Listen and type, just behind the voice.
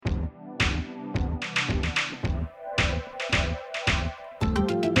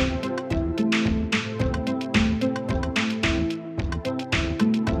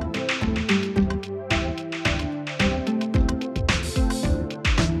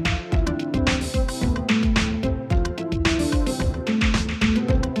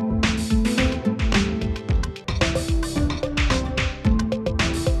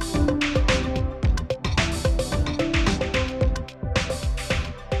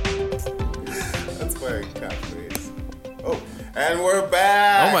Playing catchphrase. Oh, and we're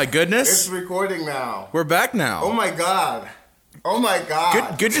back. Oh my goodness. It's recording now. We're back now. Oh my god. Oh my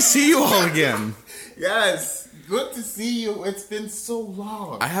god. Good to see you all again. Yes. Good to see you. It's been so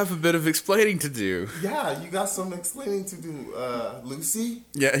long. I have a bit of explaining to do. Yeah, you got some explaining to do. Lucy?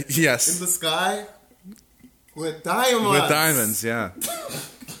 Yeah, yes. In the sky? With diamonds. With diamonds, yeah.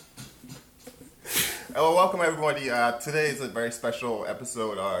 Well, welcome everybody. Today is a very special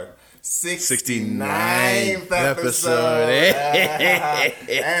episode, our 69th episode.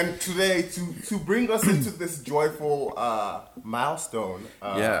 And today, to bring us into this joyful milestone,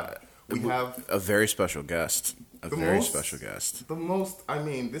 we have a very special guest. The most, I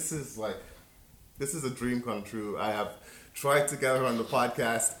mean, this is a dream come true. I have tried to get her on the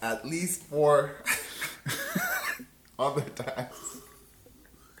podcast at least 4 other times.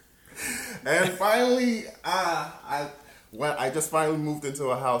 And finally, I just finally moved into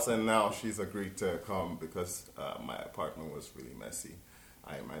a house, and now she's agreed to come because my apartment was really messy.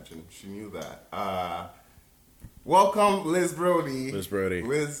 I imagine she knew that. Welcome, Liz Brody.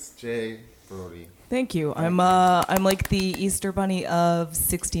 Liz J. Brody. Thank you. I'm like the Easter Bunny of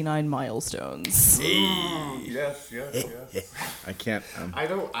 69 milestones. Yes. I can't. I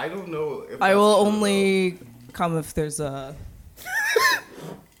don't know. If I will only come if there's a.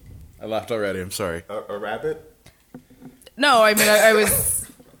 I laughed already. I'm sorry. A rabbit? No, I mean I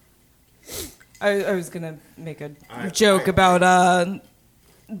was gonna make a joke about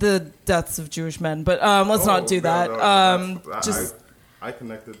the deaths of Jewish men, but let's not do that. I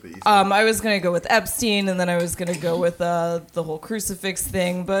connected the Easter. I was gonna go with Epstein, and then I was gonna go with the whole crucifix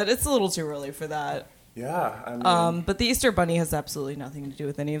thing, but it's a little too early for that. Yeah, I mean, But the Easter Bunny has absolutely nothing to do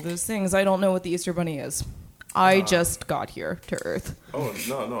with any of those things. I don't know what the Easter Bunny is. I just got here to Earth. Oh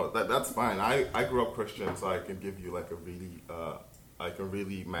no, that's fine. I grew up Christian, so I can give you like a really I can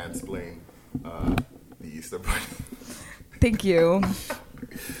really mansplain the Easter Bunny. Thank you.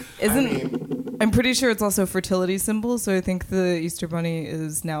 I'm pretty sure it's also a fertility symbol, so I think the Easter Bunny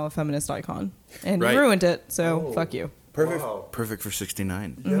is now a feminist icon, and you ruined it. So fuck you. Perfect. Wow. Perfect for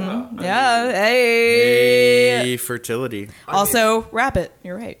 69. Yeah. Mm-hmm. Yeah. Hey. Hey, fertility. Also, rabbit.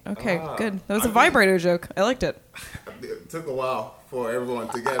 You're right. Okay, good. That was a vibrator joke. I liked it. It took a while for everyone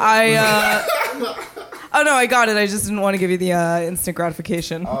to get it. Oh no, I got it. I just didn't want to give you the instant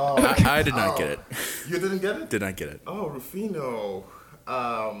gratification. Oh, I did not get it. You didn't get it? Did not get it. Oh, Rufino.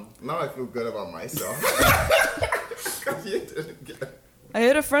 Now I feel good about myself. 'Cause you didn't get it. I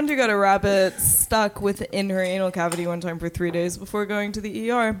had a friend who got a rabbit stuck within her anal cavity one time for 3 days before going to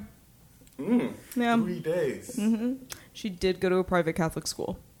the ER. Yeah. 3 days. Mm-hmm. She did go to a private Catholic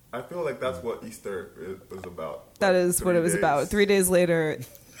school. I feel like that's what Easter was about. That is what it was about. 3 days later,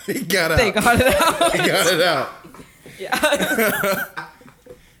 He got they got it out. He got it out. Yeah.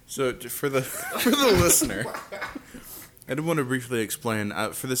 So for the listener, I did want to briefly explain.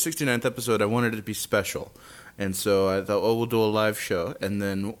 For the 69th episode, I wanted it to be special. And so I thought, we'll do a live show. And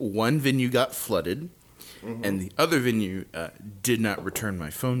then one venue got flooded, and the other venue did not return my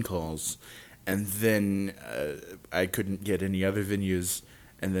phone calls. And then I couldn't get any other venues.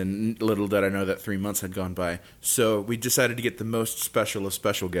 And then little did I know that 3 months had gone by. So we decided to get the most special of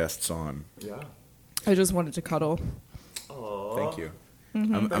special guests on. Yeah. I just wanted to cuddle. Aww. Thank you.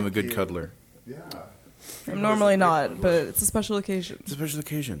 I'm a good cuddler. Yeah. I'm normally not, but it's a special occasion. It's a special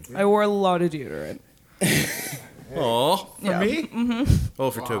occasion. I wore a lot of deodorant. Aw, for me? Mm-hmm. Oh,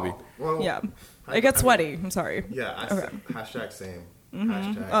 for Toby. Well, Yeah. I get sweaty. I'm sorry. Yeah. Okay. Hashtag same.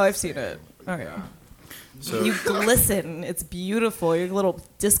 Oh, I've seen it. All right. Yeah. So You glisten. It's beautiful. You're a little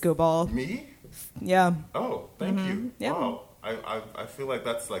disco ball. Me? Yeah. Oh, thank you. Yeah. Wow. I feel like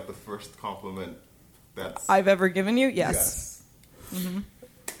that's like the first compliment that's... I've ever given you? Yes.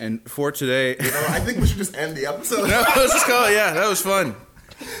 and for today, You know, I think we should just end the episode. no, let's just call it. Yeah, that was fun.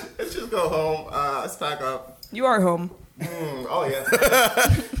 Let's just go home. Let's pack up. You are home. Oh, yes.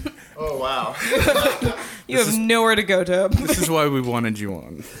 Oh, wow. You have nowhere to go to. This is why we wanted you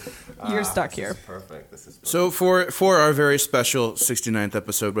on. You're stuck here. This is perfect. So for our very special 69th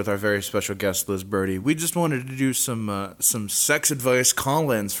episode with our very special guest Liz Brody, we just wanted to do some sex advice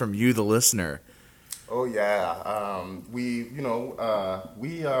call-ins from you, the listener. Oh, yeah.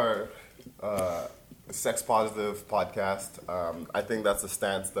 We are a sex-positive podcast. I think that's a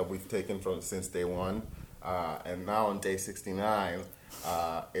stance that we've taken since day one. And now on day 69,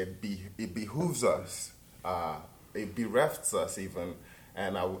 it behooves us. It berefts us even.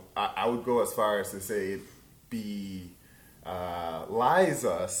 And I would go as far as to say it lies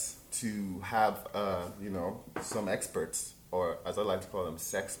us to have, some experts, or as I like to call them,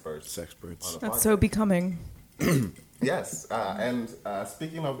 sexperts. That's so becoming. Yes, and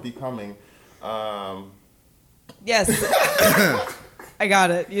speaking of becoming, Yes. I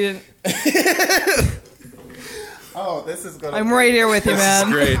got it. You didn't. Oh, this is gonna. I'm right here with you,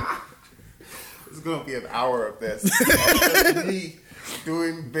 man. Great. It's gonna be an hour of this. Just me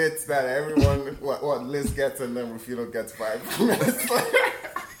doing bits that everyone, what Liz gets and then Rufino gets 5 minutes.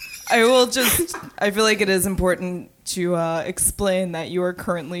 I feel like it is important to explain that you are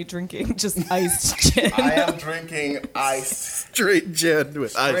currently drinking just iced gin. I am drinking iced, Straight gin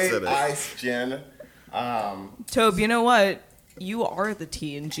with ice in straight it. iced gin. Tobe, you know what? You are the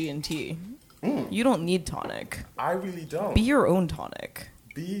T in G&T. You don't need tonic. I really don't. Be your own tonic.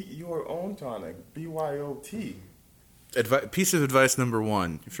 Be your own tonic. BYOT. Piece of advice number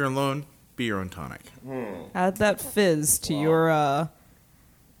 1: if you're alone, be your own tonic. Add that fizz to your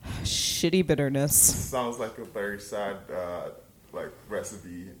shitty bitterness. Sounds like a very sad, like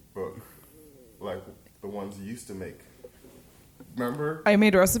recipe book, like the ones you used to make. Remember? I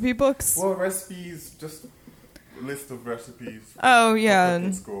made recipe books. Well, recipes, just a list of recipes. Oh yeah,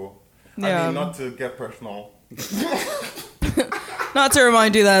 In school. I yeah. mean, not to get personal. Not to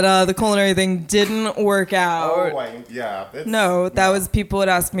remind you that the culinary thing didn't work out. Oh, yeah. No, that was people would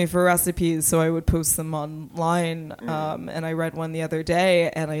ask me for recipes, so I would post them online. And I read one the other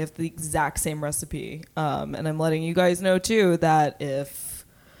day, and I have the exact same recipe. And I'm letting you guys know too that if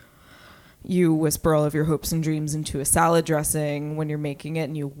you whisper all of your hopes and dreams into a salad dressing when you're making it,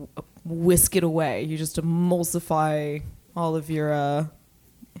 and you whisk it away, you just emulsify all of your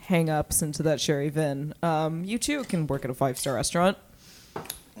hang-ups into that sherry vin. You too can work at a 5-star restaurant.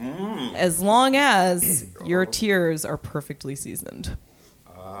 As long as your tears are perfectly seasoned.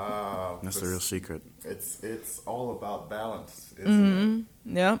 That's the real secret. It's all about balance, isn't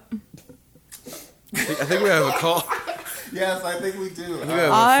it? Yep. I think we have a call. Yes, I think we do. We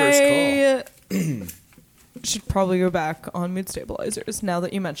have a first call. I should probably go back on mood stabilizers now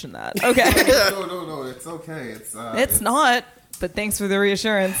that you mentioned that. Okay. No, it's okay. It's not, but thanks for the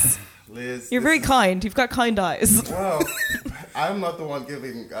reassurance. Liz, You're very kind. You've got kind eyes. Well, I'm not the one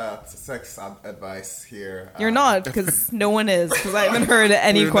giving sex advice here. You're not, because no one is, because I haven't heard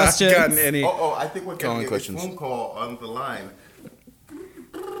any We've questions. not gotten any. I think we're Calling getting a questions. phone call on the line.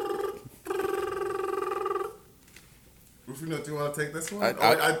 Rufino, do you want to take this one? I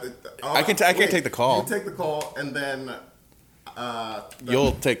can take the call. You take the call, and then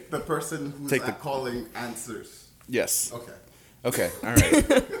You'll take the person who's take the- calling answers. Yes. Okay. Okay. All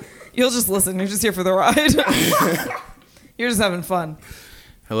right. You'll just listen. You're just here for the ride. You're just having fun.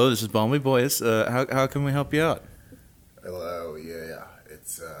 Hello, this is Balmy Boys. How can we help you out? Hello, yeah,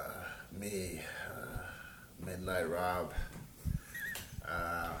 it's me, Midnight Rob.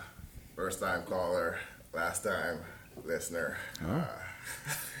 First time caller, last time listener.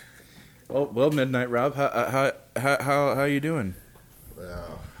 Well, Midnight Rob, how you doing?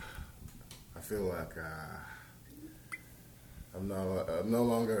 Well, I feel like I'm no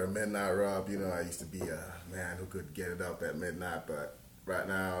longer a Midnight Rob. You know, I used to be a man who could get it up at midnight, but right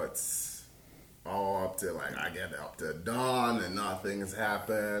now it's all up to, like, I get up to dawn and nothing has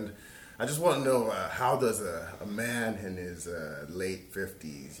happened. I just want to know, how does a man in his late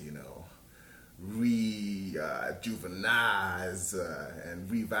 50s, you know, rejuvenize and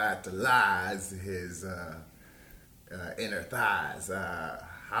revitalize his inner thighs?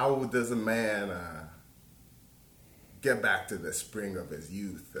 How does a man get back to the spring of his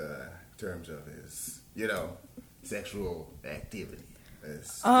youth in terms of his, you know, sexual activity?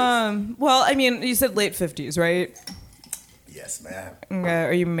 Well, I mean, you said late 50s, right? Yes, ma'am. Okay.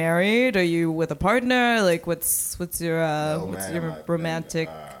 Are you married? Are you with a partner? Like, what's your No, what's ma'am, your I've romantic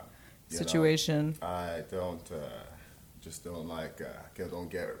been, you situation? know, I don't don't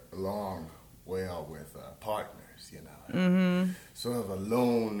get along well with partners, you know. Mm-hmm. Sort of a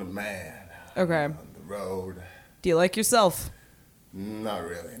lone man. Okay. On the road. Do you like yourself? Not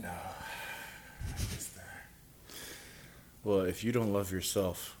really, no. Just, Well, if you don't love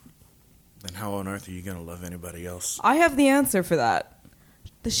yourself, then how on earth are you gonna love anybody else? I have the answer for that.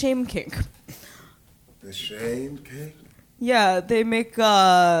 The shame kink. the shame cake? Yeah, they make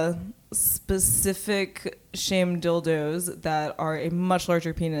specific shame dildos that are a much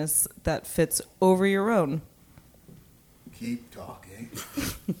larger penis that fits over your own. Keep talking.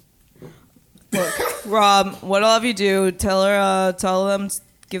 Look, Rob, what I'll have you do, tell them,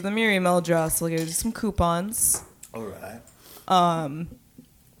 give them your email address. They'll give you some coupons. All right.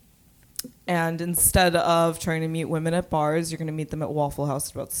 And instead of trying to meet women at bars, you're going to meet them at Waffle House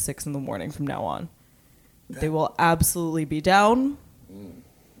at about 6 in the morning from now on. They will absolutely be down.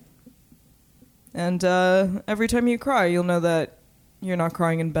 And every time you cry, you'll know that you're not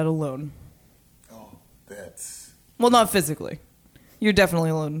crying in bed alone. Oh, that's... Well, not physically. You're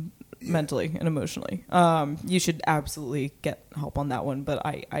definitely alone mentally and emotionally. You should absolutely get help on that one, but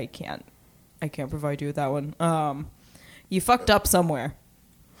I can't provide you with that one. You fucked up somewhere.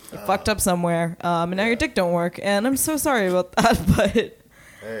 And now your dick don't work, and I'm so sorry about that, but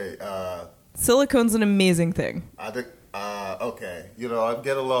Hey, silicone's an amazing thing. I think, okay. You know, I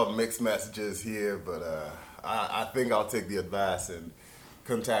get a lot of mixed messages here, but I think I'll take the advice and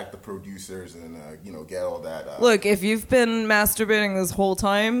contact the producers and, you know, get all that. Look, if you've been masturbating this whole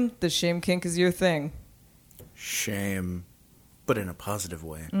time, the shame kink is your thing. Shame, but in a positive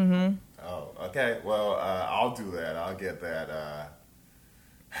way. Mm-hmm. Oh, okay. Well, I'll do that. I'll get that.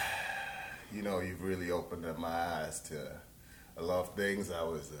 You know, you've really opened up my eyes to a lot of things. I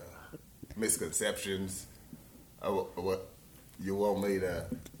was misconceptions. What you want me to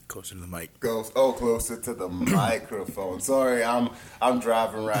Closer to the mic. go? Oh, closer to the microphone. Sorry, I'm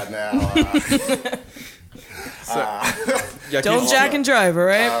driving right now. Don't jack and drive, all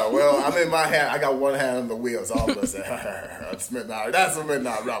right? Well, I'm in my hand. I got one hand on the wheels. All of us. That's a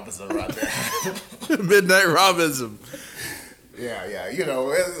Midnight Robinson right there. Midnight Robinson. Yeah. You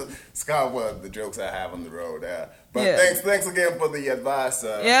know, it's kind of one of the jokes I have on the road. But Yeah. thanks again for the advice.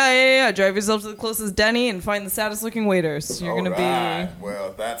 Yeah. Drive yourself to the closest Denny and find the saddest looking waiters. You're gonna be.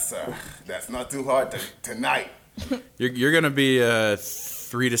 Well, that's not too hard tonight. You're gonna be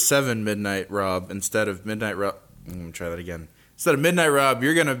 3 to 7 Midnight Rob instead of Midnight Rob. I'm gonna try that again. Instead of Midnight Rob,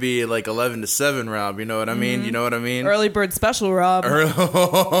 you're gonna be like 11 to 7 Rob. You know what I mean? You know what I mean? Early bird special, Rob.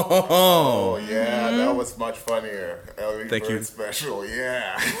 Oh yeah, that was much funnier. Early Thank bird you. special,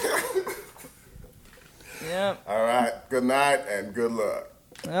 yeah. Yep. All right. Good night and good luck.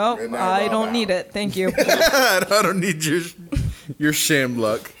 Oh, Midnight I Rob don't out. need it. Thank you. I don't need your shame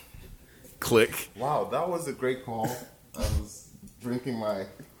luck. Click. Wow, that was a great call. I was drinking my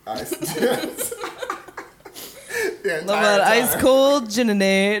iced gins. Love that ice cold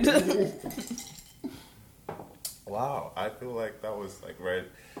ginninade. Wow, I feel like that was like very,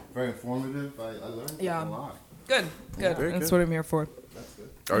 very informative. I learned Yeah. a lot. Good. Very That's good. what I'm here for. That's good.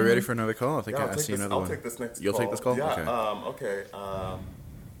 Are we ready for another call? I think Yeah, I see another I'll one. take this next You'll call. take this call? Yeah, Okay.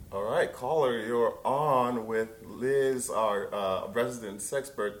 All right, caller, you're on with Liz, our resident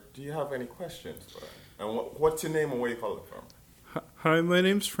sexpert. Do you have any questions for her? And what's your name and where you calling from? Hi, my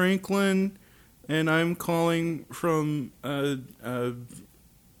name's Franklin, and I'm calling from.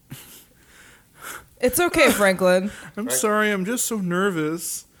 It's okay, Franklin. I'm sorry, I'm just so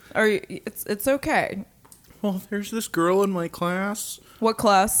nervous. Are you? It's okay. Well, there's this girl in my class. What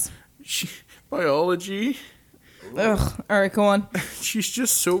class? Biology. Ugh. All right, go on. She's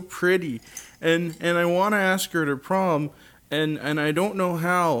just so pretty, and I want to ask her to prom, and I don't know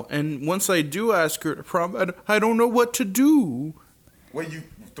how. And once I do ask her to prom, I don't know what to do. Well,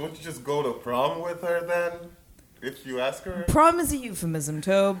 don't you just go to prom with her then? If you ask her? Prom is a euphemism,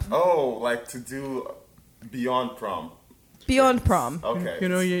 Tobe. Oh, like to do beyond prom. Beyond prom. Okay. You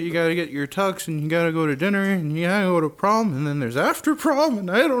know, you gotta get your tux, and you gotta go to dinner, and you gotta go to prom, and then there's after prom, and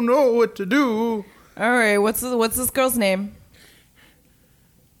I don't know what to do. All right, what's this girl's name?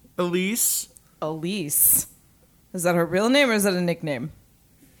 Elise. Elise. Is that her real name or is that a nickname?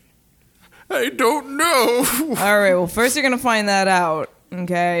 I don't know. All right, well, first you're gonna find that out,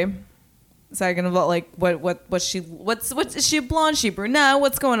 okay? Second of all, like, what's she is she a blonde, she brunette?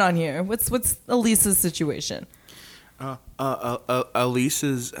 What's going on here? What's Elise's situation? Elise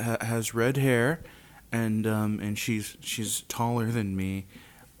has red hair, and she's taller than me,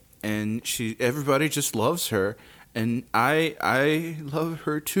 and everybody just loves her, and I love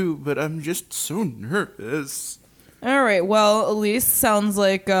her too, but I'm just so nervous. All right, well, Elise sounds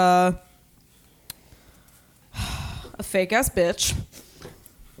like a fake ass bitch,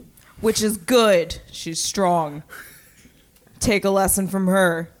 which is good. She's strong. Take a lesson from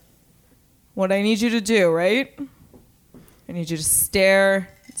her. What I need you to do, right? I need you to stare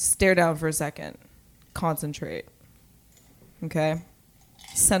down for a second. Concentrate. Okay?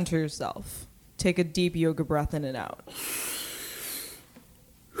 Center yourself. Take a deep yoga breath in and out.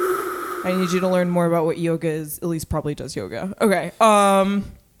 I need you to learn more about what yoga is. Elise probably does yoga. Okay. I'm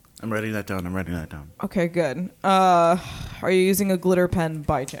writing that down. Okay, good. Are you using a glitter pen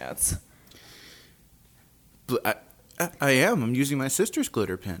by chance? I am. I'm using my sister's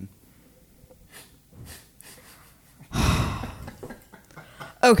glitter pen.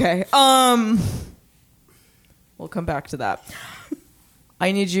 Okay. We'll come back to that.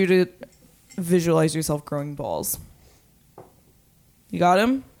 I need you to visualize yourself growing balls. You got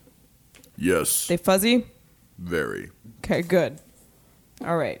them? Yes. They fuzzy? Very. Okay, good.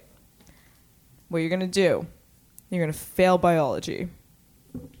 All right. What you're going to do, you're going to fail biology.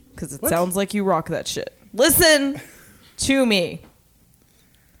 Because it sounds like you rock that shit. Listen to me.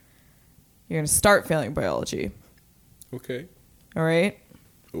 You're going to start failing biology. Okay. All right?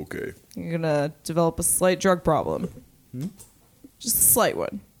 Okay. You're going to develop a slight drug problem. Just a slight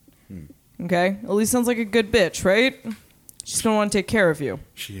one. Okay? Elise sounds like a good bitch, right? She's going to want to take care of you.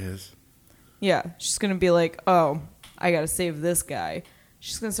 She is. Yeah. She's going to be like, oh, I got to save this guy.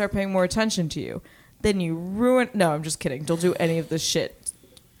 She's going to start paying more attention to you. Then you ruin... No, I'm just kidding. Don't do any of this shit.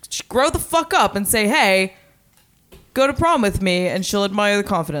 Grow the fuck up and say, hey, go to prom with me, and she'll admire the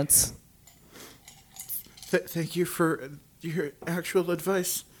confidence. Thank you for your actual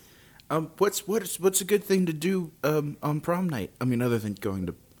advice. What's a good thing to do on prom night? I mean, other than going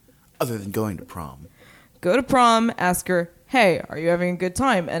to prom. Go to prom, ask her, hey, are you having a good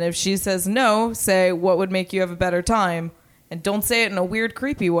time? And if she says no, say, what would make you have a better time? And don't say it in a weird,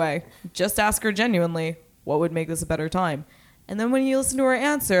 creepy way. Just ask her genuinely, what would make this a better time? And then when you listen to her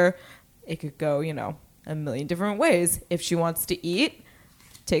answer, it could go, a million different ways. If she wants to eat,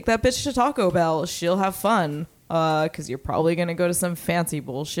 take that bitch to Taco Bell. She'll have fun. Because you're probably going to go to some fancy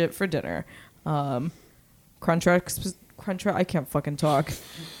bullshit for dinner. Crunchwrap, I can't fucking talk.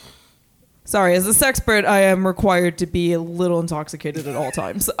 Sorry, as a sexpert, I am required to be a little intoxicated at all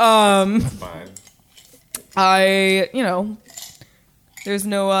times. Fine. There's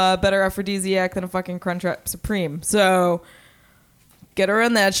no better aphrodisiac than a fucking Crunchwrap Supreme. So, get her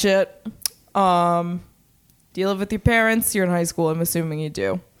in that shit. Do you live with your parents? You're in high school, I'm assuming you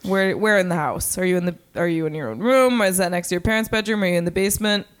do. Where in the house? Are you in your own room? Or is that next to your parents' bedroom? Are you in the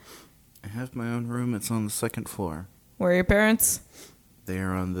basement? I have my own room. It's on the second floor. Where are your parents? They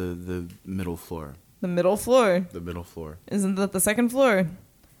are on the middle floor. The middle floor. The middle floor. Isn't that the second floor?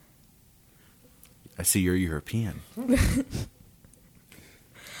 I see you're European. I'm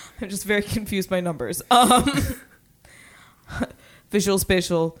just very confused by numbers. Visual,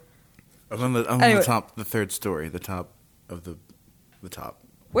 spatial. I'm on Anyway. the top, the third story, the top of the top.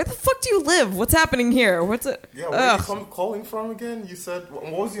 Where the fuck do you live? What's happening here? What's it? Yeah, where are you calling from again? You said,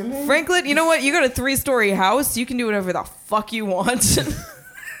 what was your name? Franklin, you know what? You got a 3-story house. You can do whatever the fuck you want.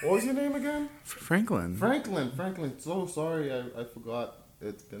 What was your name again? Franklin. Franklin. So sorry, I forgot.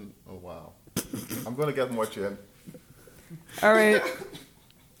 It's been a while. I'm going to get more chin. All right.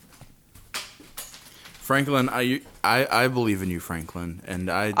 Franklin, I believe in you, Franklin,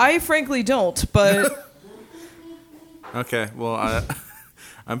 and I frankly don't, but... Okay, well,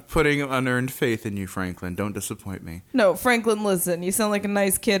 I'm putting unearned faith in you, Franklin. Don't disappoint me. No, Franklin, listen. You sound like a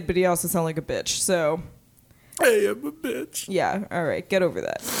nice kid, but you also sound like a bitch, so... Hey, I'm a bitch. Yeah, all right. Get over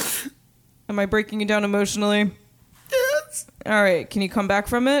that. Am I breaking you down emotionally? Yes. All right. Can you come back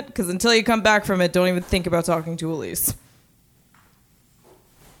from it? Because until you come back from it, don't even think about talking to Elise.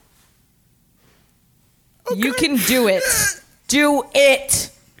 Okay. You can do it. Do it.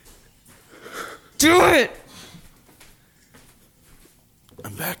 Do it.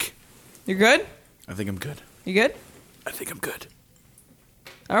 I'm back. You good? I think I'm good. You good? I think I'm good.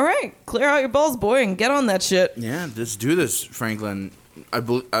 All right. Clear out your balls, boy, and get on that shit. Yeah, let's do this, Franklin.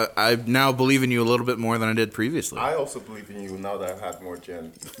 I now believe in you a little bit more than I did previously. I also believe in you now that I've had more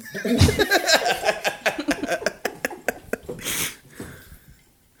gin.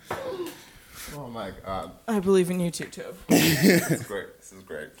 Oh my god. I believe in you too, Tobe. This is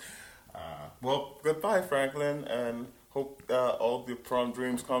great. Well, goodbye, Franklin, and hope all the prom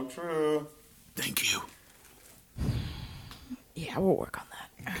dreams come true. Thank you. Yeah, we'll work on that.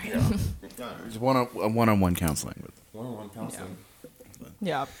 All right. Yeah. It's one-on-one counseling. One-on-one counseling.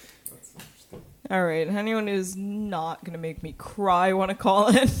 Yeah. That's interesting. All right. Anyone who's not going to make me cry want to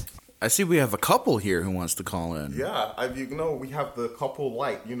call in? I see we have a couple here who wants to call in. Yeah, we have the couple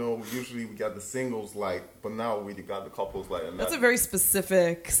light. Usually we got the singles light, but now we got the couples light. And That's a very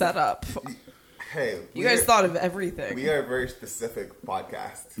specific setup. Hey, You guys thought of everything. We are a very specific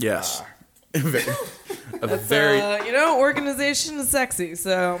podcast. Yes. Organization is sexy,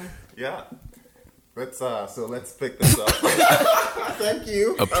 so... Yeah. Let's pick this up. Thank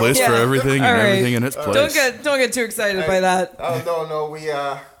you. A place for everything and All right. everything in its place. Don't get too excited by that. Oh no,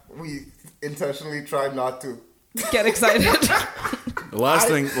 we intentionally tried not to. Get excited. The last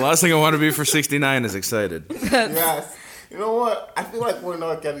thing I want to be for 69 is excited. Yes. You know what? I feel like we're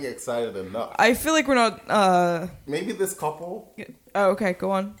not getting excited enough. I feel like we're not... Maybe this couple. Oh, okay.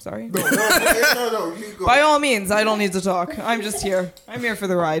 Go on. Sorry. No. You go. By all means, I don't need to talk. I'm just here. I'm here for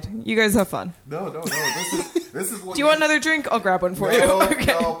the ride. You guys have fun. No. This is what. Do you want another drink? I'll grab one for you.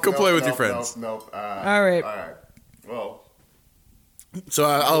 Okay. Go play with your friends. No. All right. Well. So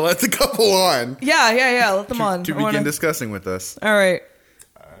I'll let the couple on. Yeah. Let them on. To begin discussing with us. All right.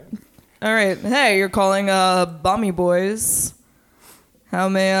 Hey, you're calling Bummy Boys. How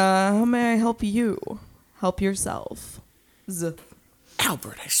may I help you? Help yourself.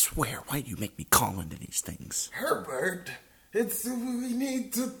 Albert, I swear, why do you make me call into these things? Herbert, we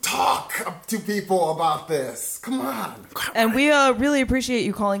need to talk to people about this. Come on. And we really appreciate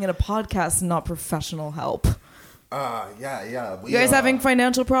you calling in a podcast and not professional help. Yeah. You guys having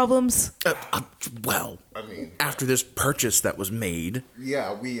financial problems? Well, I mean, after this purchase that was made,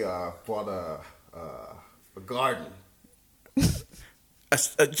 yeah, we bought a garden.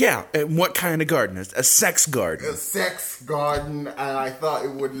 and what kind of garden? A sex garden. A sex garden, and I thought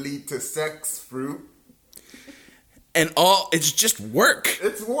it would lead to sex fruit. And it's just work.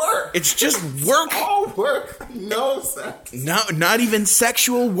 It's work. It's just work. All work, no sex. No, not even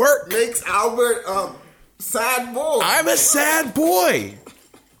sexual work. Makes Albert a sad boy. I'm a sad boy.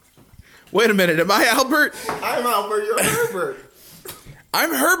 Wait a minute, am I Albert? I'm Albert, you're Herbert.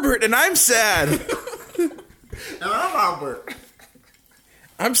 I'm Herbert, and I'm sad. And I'm Albert.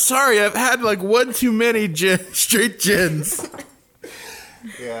 I'm sorry, I've had like one too many straight gins.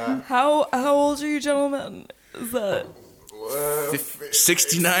 Yeah. How old are you, gentlemen? Is that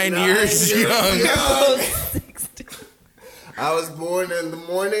 69 years young. young. I was born in the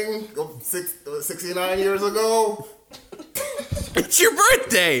morning of 69 years ago. It's your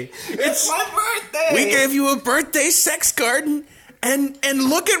birthday. It's my birthday. We gave you a birthday sex garden, and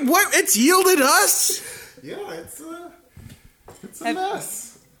look at what it's yielded us. Yeah, it's a mess.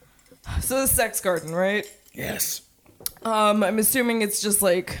 So the sex garden, right? Yes. I'm assuming it's just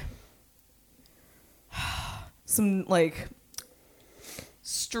like some like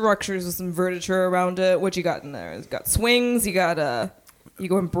structures with some furniture around it. What you got in there? It's got swings. You got you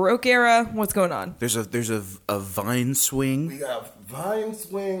going Baroque era. What's going on? There's a vine swing. We got a vine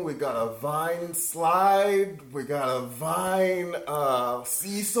swing. We got a vine slide. We got a vine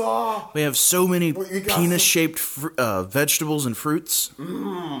seesaw. We have so many penis-shaped vegetables and fruits.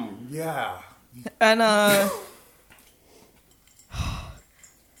 Yeah. And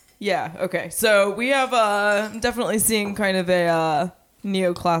yeah, okay. So we have I'm definitely seeing kind of a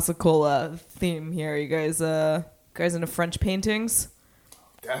neoclassical theme here. You guys into French paintings?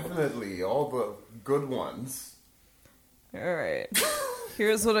 Definitely, all the good ones. All right.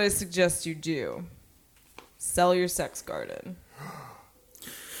 Here's what I suggest you do. Sell your sex garden.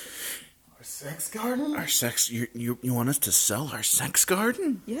 Our sex garden? Our sex. You want us to sell our sex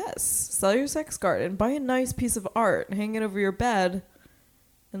garden? Yes. Sell your sex garden. Buy a nice piece of art. Hang it over your bed.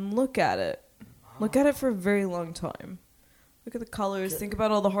 And look at it. Look at it for a very long time. Look at the colors. Think about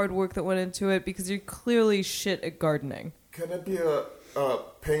all the hard work that went into it because you're clearly shit at gardening. Can it be a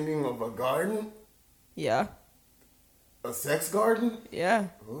painting of a garden? Yeah. A sex garden? Yeah.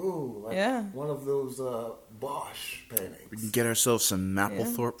 Ooh, like Yeah. one of those Bosch paintings. We can get ourselves some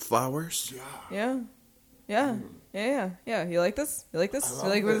Mapplethorpe flowers. Yeah. Yeah. You like this? You like this? I You love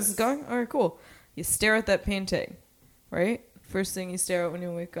like where this this. is going? All right, cool. You stare at that painting, right? First thing you stare at when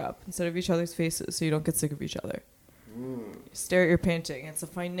you wake up instead of each other's faces so you don't get sick of each other. You stare at your painting. It's a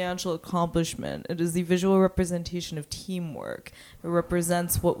financial accomplishment. It is the visual representation of teamwork. It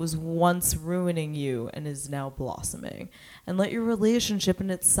represents what was once ruining you and is now blossoming. And let your relationship in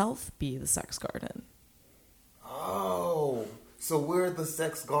itself be the sex garden. Oh, so we're the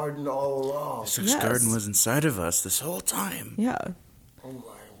sex garden all along. The sex Yes. garden was inside of us this whole time. Yeah. Oh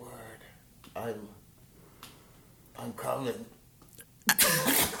my word. I'm coming.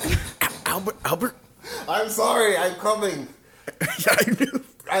 Albert? I'm sorry, I'm coming. Yeah, I knew.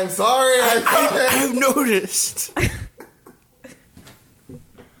 I'm sorry, I'm coming. I've noticed.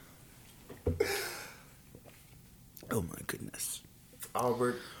 Oh my goodness.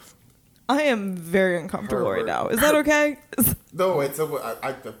 Albert. I am very uncomfortable Herbert. right now. Is that okay? No, it's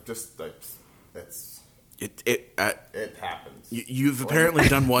It happens. you've apparently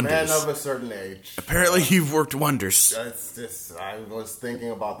done Man wonders. of a certain age. Apparently you've worked wonders. It's just, I was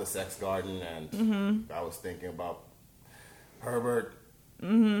thinking about the sex garden, and I was thinking about Herbert,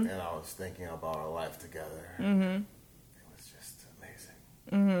 and I was thinking about our life together. It was just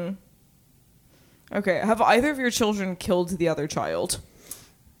amazing. Okay. Have either of your children killed the other child?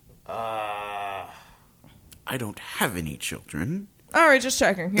 I don't have any children. All right, just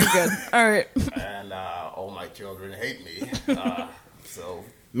checking. You're good. All right. And all my children hate me. So,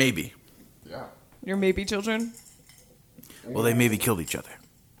 Maybe. yeah. Your maybe children? Well, they maybe killed each other.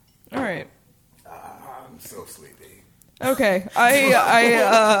 All right. I'm so sleepy. Okay.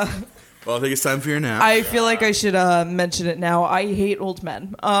 Well, I think it's time for your nap. I feel like I should mention it now. I hate old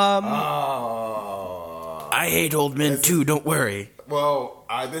men. I hate old men too, don't worry. Well,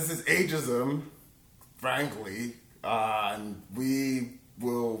 this is ageism, frankly, and we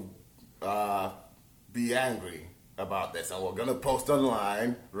will be angry about this, and we're gonna post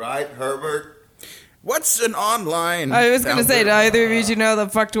online, right, Herbert? What's an online? I was gonna say, download? do either of you know the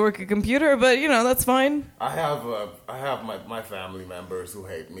fuck to work a computer? But that's fine. I have my family members who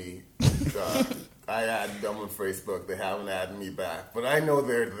hate me. I added them on Facebook. They haven't added me back, but I know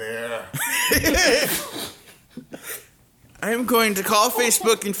they're there. I am going to call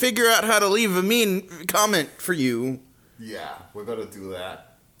Facebook and figure out how to leave a mean comment for you. Yeah, we're gonna do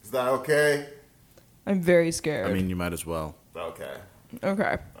that. Is that okay? I'm very scared. I mean, you might as well. Okay.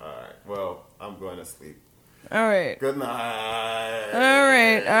 Okay. All right. Well, I'm going to sleep. All right. Good night. All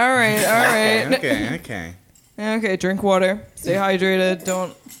right. All right. All right. Okay. Okay. Drink water. Stay hydrated.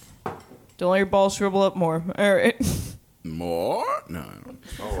 Don't let your balls shrivel up more. All right. More? No.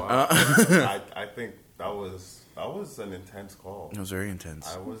 Oh wow. I think that was an intense call. That was very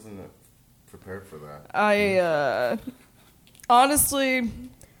intense. I wasn't prepared for that. I honestly,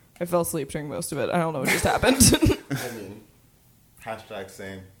 I fell asleep during most of it. I don't know what just happened. I mean,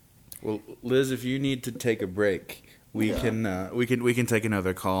 #same. Well, Liz, if you need to take a break, we can take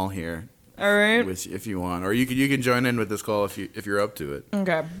another call here. All right. If you want, or you can join in with this call if you're up to it.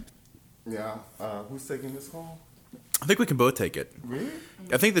 Okay. Yeah. Who's taking this call? I think we can both take it. Really?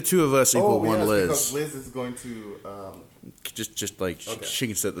 I think the two of us equal one yes, Liz. because Liz is going to. Just like Okay. she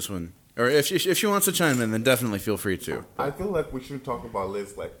can set this one, or if she wants to chime in, then definitely feel free to. I feel like we should talk about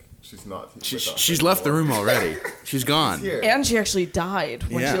Liz like she's not. She's left the room already. She's gone. She's here. And she actually died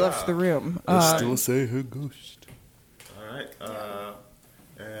when she Yeah. left the room. say her ghost. All right.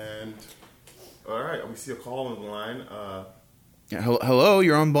 And all right, we see a call on the line. Yeah, hello,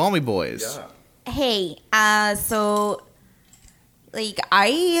 you're on Balmy Boys. Yeah. Hey, so, like,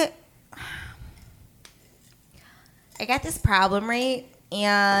 I got this problem, right?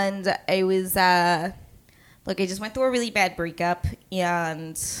 And I was, look, I just went through a really bad breakup,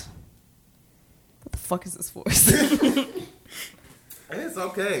 and What the fuck is this for? It's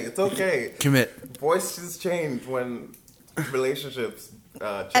okay. It's okay. Commit. Voices change when relationships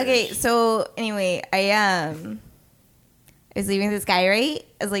change. okay, so, anyway, I was leaving this guy, right?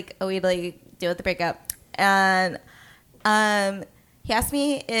 I was like, oh, we'd, like, deal with the breakup. And, he asked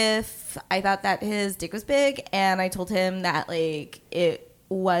me if I thought that his dick was big, and I told him that, like, it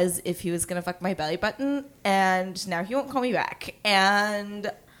was if he was gonna fuck my belly button, and now he won't call me back. And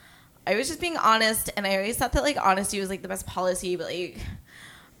I was just being honest, and I always thought that, like, honesty was, like, the best policy, but, like,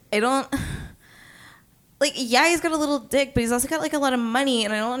 I don't... Like, yeah, he's got a little dick, but he's also got, like, a lot of money,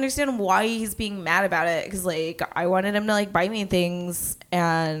 and I don't understand why he's being mad about it, because, like, I wanted him to, like, buy me things,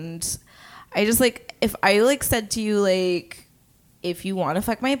 and I just, like, if I, like, said to you, like, if you want to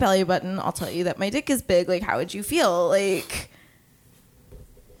fuck my belly button, I'll tell you that my dick is big, like, how would you feel? Like,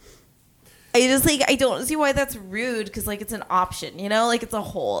 I just, like, I don't see why that's rude, because, like, it's an option, you know? Like, it's a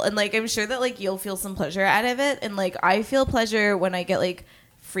whole, and, like, I'm sure that, like, you'll feel some pleasure out of it, and, like, I feel pleasure when I get, like,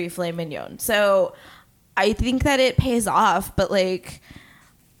 free filet mignon, so... I think that it pays off, but, like,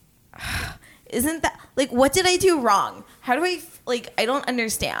 isn't that, like, what did I do wrong? How do I, like, I don't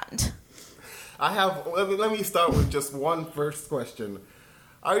understand. Let me start with just one first question.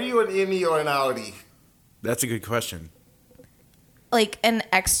 Are you an innie or an outie? That's a good question. Like, an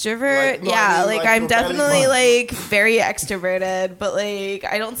extrovert? Like, no, yeah, I mean, like, like I'm your belly definitely, button. like, very extroverted, but, like,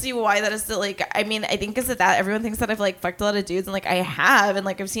 I don't see why that is still, like, I mean, I think because of that, everyone thinks that I've, like, fucked a lot of dudes, and, like, I have, and,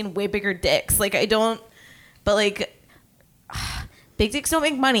 like, I've seen way bigger dicks. Like, I don't, but, like, big dicks don't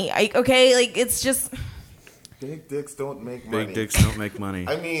make money. Okay, like, it's just... Big dicks don't make money. Big dicks don't make money.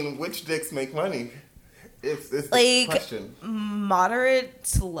 I mean, which dicks make money? It's the Like, question. moderate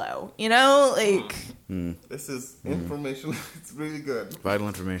to low, you know? Like, This is information. It's really good. Vital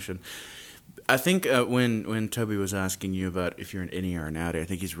information. I think when Toby was asking you about if you're an innie or an outie, I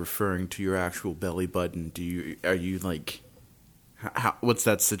think he's referring to your actual belly button. Are you like, what's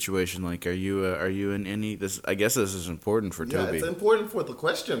that situation like? Are you an innie? I guess this is important for Yeah, Toby. it's important for the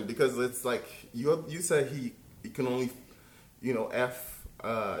question because it's like you said he can only, F.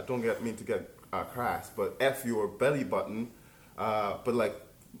 Don't get me to get crass, but F your belly button. But like,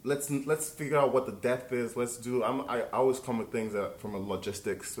 let's figure out what the depth is. Let's do. I always come with things from a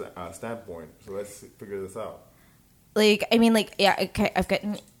logistics standpoint. So let's figure this out. like, I mean, like, yeah, I've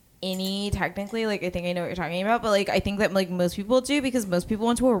gotten any technically, like, I think I know what you're talking about, but, like, I think that, like, most people do because most people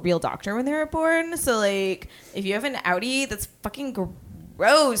went to a real doctor when they were born. So, like, if you have an outie, that's fucking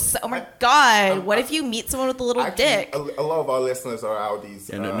gross. Oh my god. What if you meet someone with a little Actually, dick? a lot of our listeners are Audis.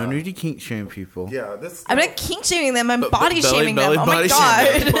 Yeah, no need to kink shame people. Yeah, this. I'm not kink shaming them. I'm But body belly- shaming belly them. Oh my body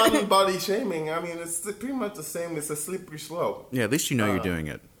god. shaming. body shaming. I mean, it's pretty much the same. It's a slippery slope. Yeah, at least you know you're doing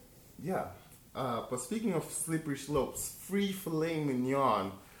it. Yeah. But speaking of slippery slopes, free filet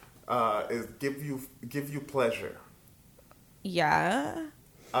mignon is give you pleasure. Yeah.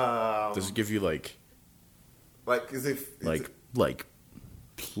 Does it give you like Like, is if Like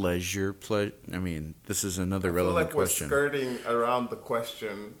pleasure. I mean, this is another I feel relevant like question. we're skirting around the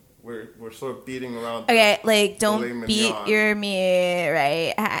question. We're sort of beating around. Okay, like filet don't beat mignon. your meat,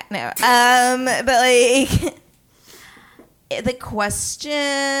 right? No. But like the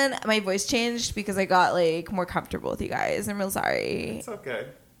question, my voice changed because I got like more comfortable with you guys. I'm real sorry. It's okay.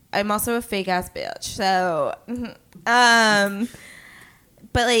 I'm also a fake ass bitch. So,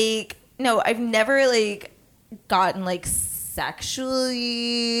 but like, no, I've never like gotten like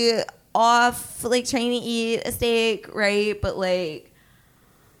sexually off like trying to eat a steak, right? But like,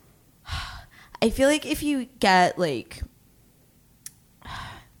 I feel like if you get like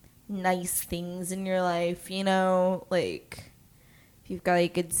nice things in your life, you know, like if you've got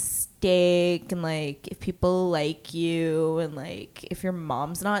like good steak and like if people like you and like if your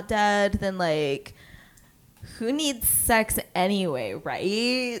mom's not dead, then like who needs sex anyway,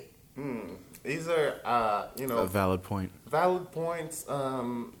 right? These are, A valid point. valid points.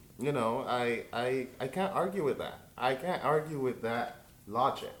 I can't argue with that. I can't argue with that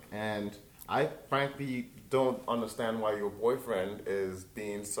logic. And I frankly don't understand why your boyfriend is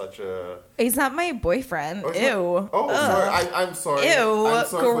being such a... He's not my boyfriend. Oh, it's Ew. not- sorry. I'm sorry. Ew. I'm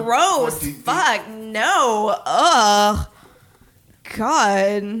sorry Gross. for Fuck. No. Ugh.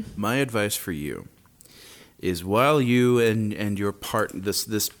 God. My advice for you is while you and your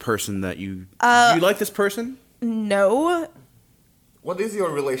this person that you do you like this person? No. What is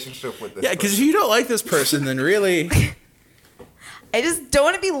your relationship with this Yeah, because if person? you don't like this person, then really, I just don't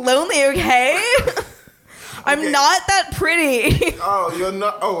want to be lonely, okay? I'm Okay. not that pretty. Oh, you're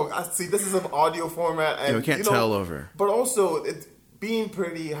not... Oh, I see. This is an audio format. And, Yeah, we can't tell over. But also, being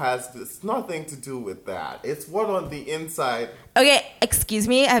pretty has nothing to do with that. It's what on the inside... Okay, excuse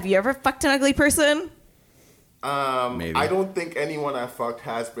me. Have you ever fucked an ugly person? Maybe. I don't think anyone I fucked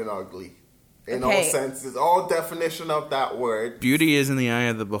has been ugly. In all Okay. senses. All definition of that word. beauty is in the eye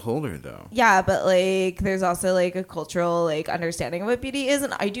of the beholder, though. Yeah, but like there's also like a cultural like understanding of what beauty is,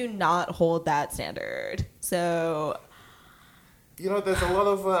 and I do not hold that standard. So You know, there's a lot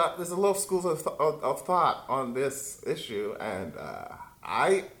of schools of thought on this issue, and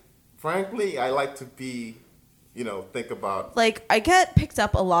I like to be, think about. like I get picked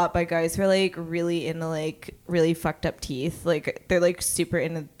up a lot by guys who are like really into like really fucked up teeth. Like they're like super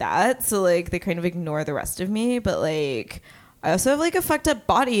into that. So like they kind of ignore the rest of me. But like I also have like a fucked up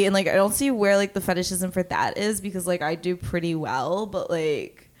body, and like I don't see where like the fetishism for that is, because like I do pretty well, but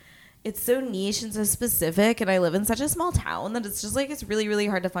like it's so niche and so specific, and I live in such a small town that it's just like it's really, really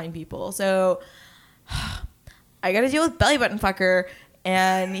hard to find people. So I gotta deal with belly button fucker,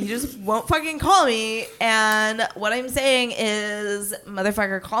 and he just won't fucking call me. And what I'm saying is,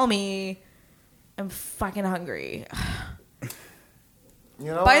 motherfucker, call me. I'm fucking hungry. You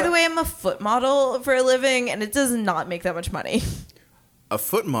know By what? the way, I'm a foot model for a living, and it does not make that much money. A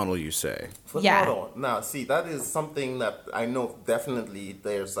foot model, you say? Foot Yeah. model. Now, see, that is something that I know definitely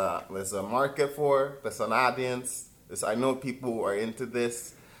there's a market for. There's an audience. I know people are into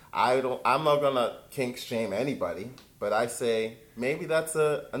this. I'm not gonna kink shame anybody, but I say maybe that's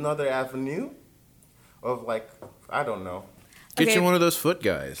another avenue of like, I don't know. Get Okay. you one of those foot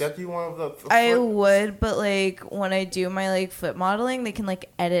guys. Get you one of the. I foot- would, but like when I do my like foot modeling, they can like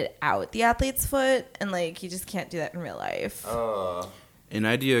edit out the athlete's foot, and like you just can't do that in real life. An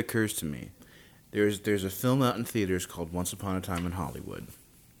idea occurs to me. There's a film out in theaters called Once Upon a Time in Hollywood.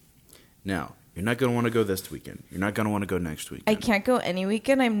 Now, you're not going to want to go this weekend. You're not going to want to go next I weekend. can't go any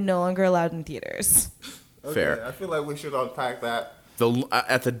weekend. I'm no longer allowed in theaters. Okay, Fair. I feel like we should unpack that.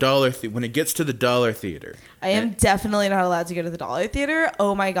 At the dollar when it gets to the dollar theater. I am definitely not allowed to go to the Dollar Theater.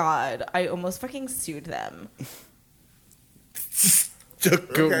 Oh my god, I almost fucking sued them.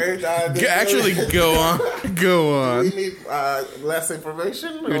 Okay, Actually, go on. Go on. We need less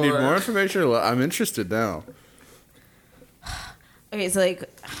information. You need or- more information? I'm interested now. Okay, so like,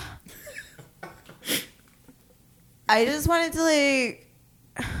 I just wanted to like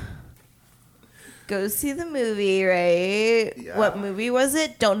go see the movie, right? Yeah. What movie was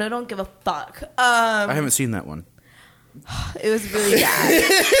it? Don't give a fuck. I haven't seen that one. It was really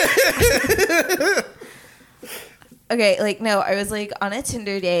bad. Okay, like no, I was like on a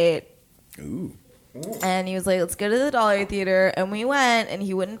Tinder date. Ooh. And he was like, let's go to the Dollar Theater. And we went, and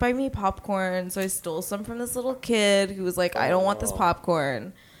he wouldn't buy me popcorn. So I stole some from this little kid who was like, I don't want this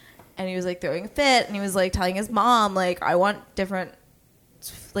popcorn. And he was like throwing a fit. And he was like telling his mom, like, I want a different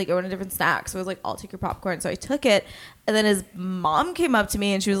snack. So I was like, I'll take your popcorn. So I took it. And then his mom came up to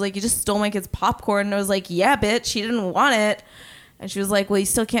me, and she was like, you just stole my kid's popcorn. And I was like, yeah, bitch, she didn't want it. And she was like, well, you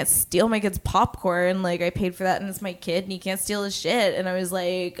still can't steal my kid's popcorn. Like, I paid for that, and it's my kid, and you can't steal his shit. And I was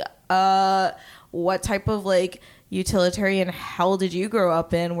like, what type of like utilitarian hell did you grow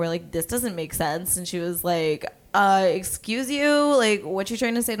up in where like this doesn't make sense? And she was like, excuse you, like what you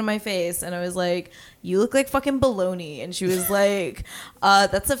trying to say to my face? And I was like, you look like fucking baloney. And she was like,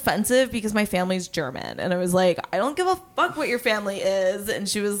 that's offensive because my family's German. And I was like, I don't give a fuck what your family is. And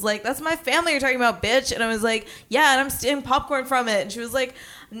she was like, that's my family you're talking about, bitch. And I was like, yeah, and I'm stealing popcorn from it. And she was like,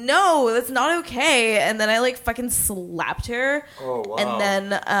 no, that's not okay. And then I like fucking slapped her. Oh, wow.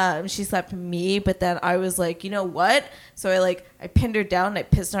 And then she slapped me, but then I was like, you know what? So I pinned her down and I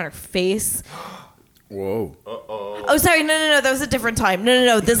pissed on her face. Whoa. Uh-oh. Oh, sorry. No. That was a different time.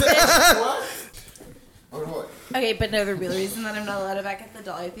 No. This bitch. What? What? Okay, but no, the real reason that I'm not allowed to back at the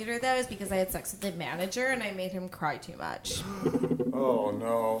Dollar Theater, though, is because I had sex with the manager and I made him cry too much. Oh,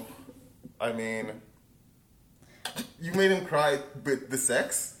 no. I mean, you made him cry with the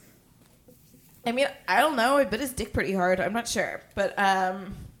sex? I mean, I don't know. I bit his dick pretty hard. I'm not sure. But,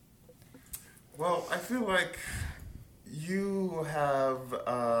 Well, I feel like you have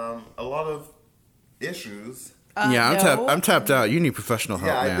a lot of issues. Yeah, no. I'm tapped out. You need professional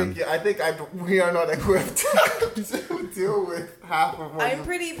help, man. I think we are not equipped to deal with half of what I'm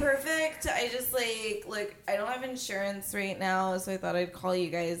pretty perfect. I just, like, I don't have insurance right now, so I thought I'd call you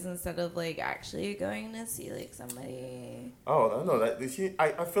guys instead of, like, actually going to see, like, somebody. Oh, no.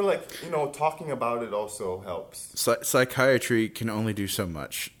 I feel like, talking about it also helps. Psychiatry can only do so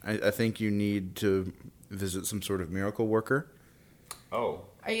much. I think you need to visit some sort of miracle worker. Oh.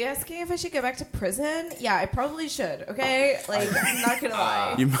 Are you asking if I should go back to prison? Yeah, I probably should, okay? Like, I'm not gonna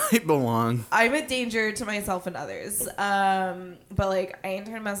lie. You might belong. I'm a danger to myself and others. But, like, I ain't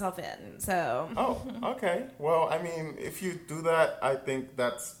turning myself in, so. Oh, okay. Well, I mean, if you do that, I think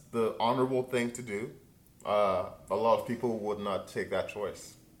that's the honorable thing to do. A lot of people would not take that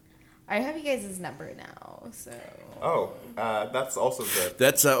choice. I have you guys' number now, so. Oh, that's also good.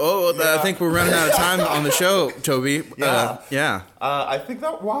 That's I think we're running out of time on the show, Toby. Yeah. I think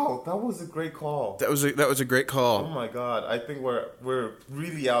that was a great call. That was a great Oh call. my God, I think we're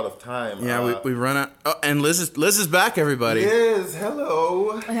really out of time. Yeah, we run out. Oh, and Liz is back, everybody. Liz,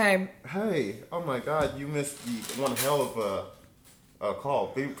 hello. Hey. Hey, oh my God, you missed the one hell of a call.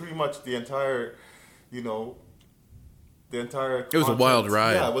 Pretty much the entire, It was a wild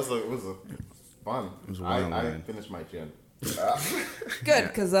ride. Yeah, it was fun. It was a wild I ride. finished my gin. Good,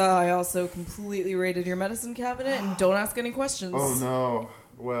 because I also completely raided your medicine cabinet and don't ask any questions. Oh no.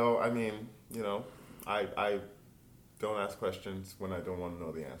 Well, I mean, I don't ask questions when I don't want to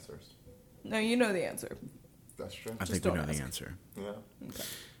know the answers. No, you know the answer. That's true. I think we know the answer. Yeah. Okay.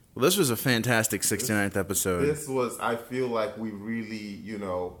 Well, this was a fantastic 69th episode. This was. I feel like we really,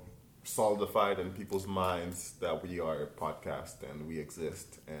 solidified in people's minds that we are a podcast and we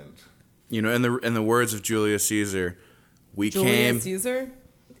exist. And In the words of Julius Caesar, we Julius came. Caesar?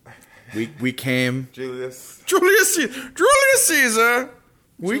 We came. Julius Caesar.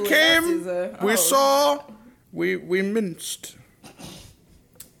 We Julius came. Caesar. We Oh. saw. We minced.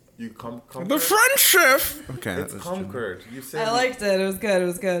 You conquered? The French chef. Okay, It's conquered. You said I liked it. It was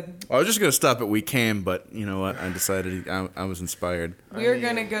good. I was just gonna stop at we came, but you know what? I decided I was inspired. We're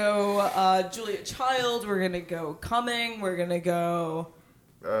going to go Julia Child. We're going to go Coming. We're going to go...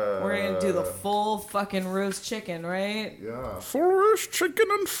 We're going to do the full fucking roast chicken, right? Yeah. Full roast chicken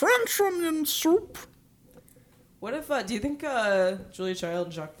and French onion soup. What if... do you think Julia Child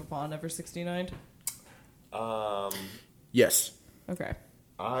and Jacques Pepin ever 69'd? Yes. Okay.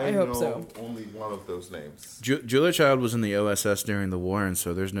 I hope know so. only one of those names. Julia Child was in the OSS during the war, and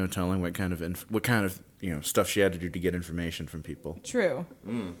so there's no telling what kind of stuff she had to do to get information from people. True.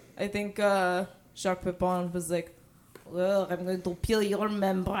 I think Jacques Pepin was like, well, I'm going to peel your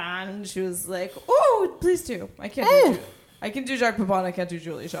membrane. She was like, oh, please do. I can do Jacques Pepin. I can't do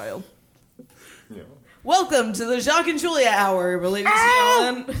Julia Child. Yeah. Welcome to the Jacques and Julia Hour, ladies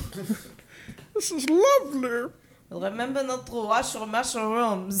and gentlemen. This is lovely. Remember not to wash your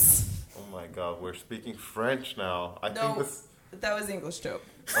mushrooms. Oh my God, we're speaking French now. I think No, this. that was English joke.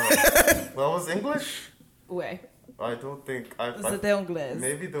 That was English. Ouais. I don't think C'était anglais.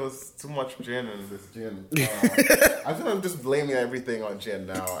 Maybe there was too much gin in this gin. I think I'm just blaming everything on gin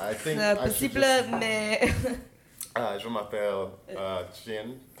now. I think I should Possible, just, mais... je m'appelle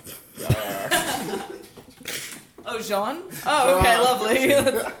Gin. Oh, Jean? Oh, okay, lovely.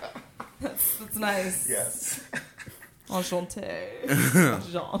 That's nice. Yes. Enchanté.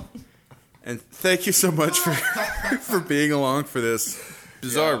 Jean. And thank you so much for being along for this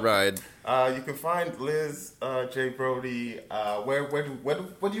bizarre ride. You can find Liz J. Brody. Where do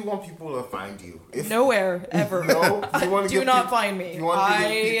you want people to find you? Nowhere ever. No, you want to Do not find me. You want to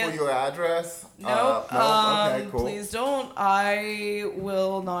give people your address? No. Okay, cool. Please don't. I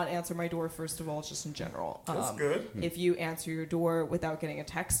will not answer my door. First of all, just in general. That's good. If you answer your door without getting a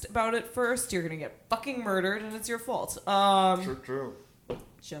text about it first, you're gonna get fucking murdered, and it's your fault. True.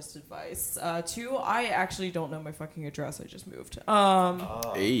 Just advice. 2, I actually don't know my fucking address. I just moved.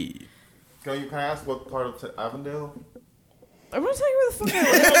 Hey. Can I ask what part of Avondale? I'm gonna tell you where the fuck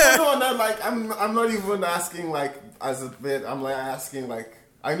I live. No, not like I'm not even asking like as a bit. I'm like asking like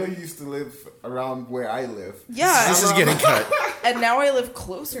I know you used to live around where I live. Yeah. This is getting cut. And now I live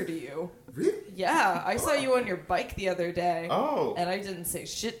closer to you. Really? Yeah, I saw you on your bike the other day. Oh. And I didn't say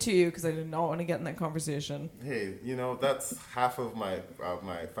shit to you because I did not want to get in that conversation. Hey, that's half of my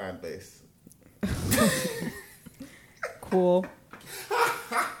fan base. Cool.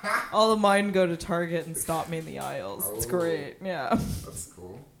 All of mine go to Target and stop me in the aisles. It's great. Yeah. That's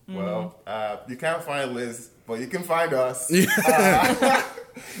cool. Well, you can't find Liz, but you can find us. You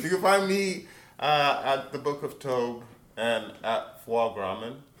can find me at the Book of Tob and at Foie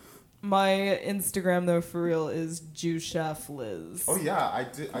Gramen. My Instagram, though, for real, is Jewchef Liz. Oh yeah, I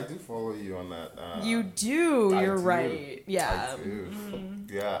do follow you on that. You do. I You're do. right. Yeah. I do.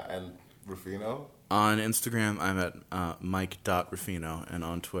 Yeah, and Rufino. On Instagram, I'm at Mike.Rufino, and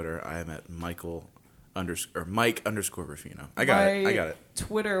on Twitter, I am at Mike_Rufino. I got it.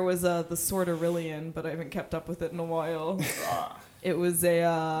 Twitter was the Sortarillion, but I haven't kept up with it in a while. It was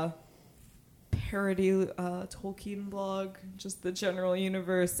a parody Tolkien blog, just the general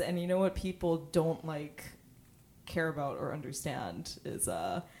universe. And you know what people don't care about or understand is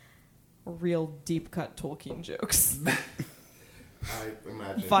real deep cut Tolkien jokes. I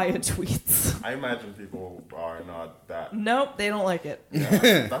imagine via tweets. I imagine people are not that. Nope, they don't like it.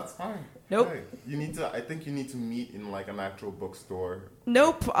 Yeah, that's fine. Nope. Hey, I think you need to meet in like an actual bookstore.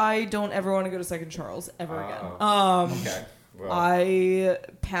 Nope, I don't ever want to go to Second Charles ever again. Okay. Well, I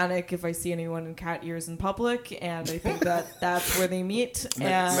panic if I see anyone in cat ears in public, and I think that's where they meet.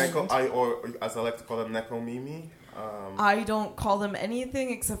 And or as I like to call them, Nekomimi. I don't call them anything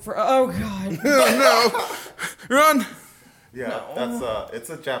except for God. No, run. Yeah, No. It's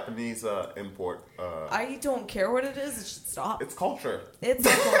a Japanese import. I don't care what it is. It should stop. It's culture. It's a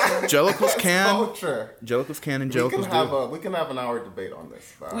culture. Jellicles can. Culture. Jellicles can and We Jellicles do. we can have an hour debate on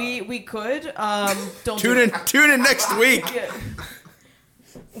this. We could. Don't Tune in next week. Yeah.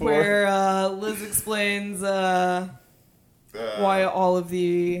 Where Liz explains why all of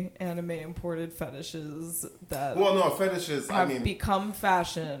the anime imported fetishes that fetishes. have become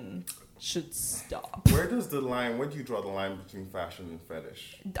fashion should stop. Where do you draw the line between fashion and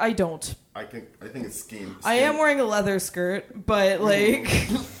fetish? I don't. I think it's scheme. I am wearing a leather skirt, but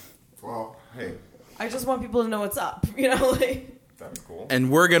Well, hey, I just want people to know what's up. that's cool. And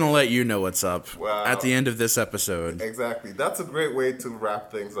we're gonna let you know what's up Wow. at the end of this episode. Exactly. That's a great way to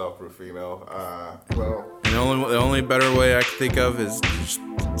wrap things up, Rufino. And the only better way I can think of is just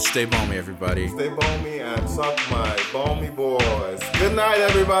stay balmy, everybody. Stay balmy and suck my balmy boys. Good night,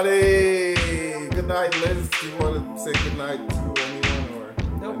 everybody. Good night, Liz. Do you want to say good night to anyone or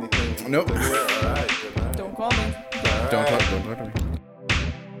Nope. anything? Nope. All right. Good night. Don't call me. All Don't right. talk to me.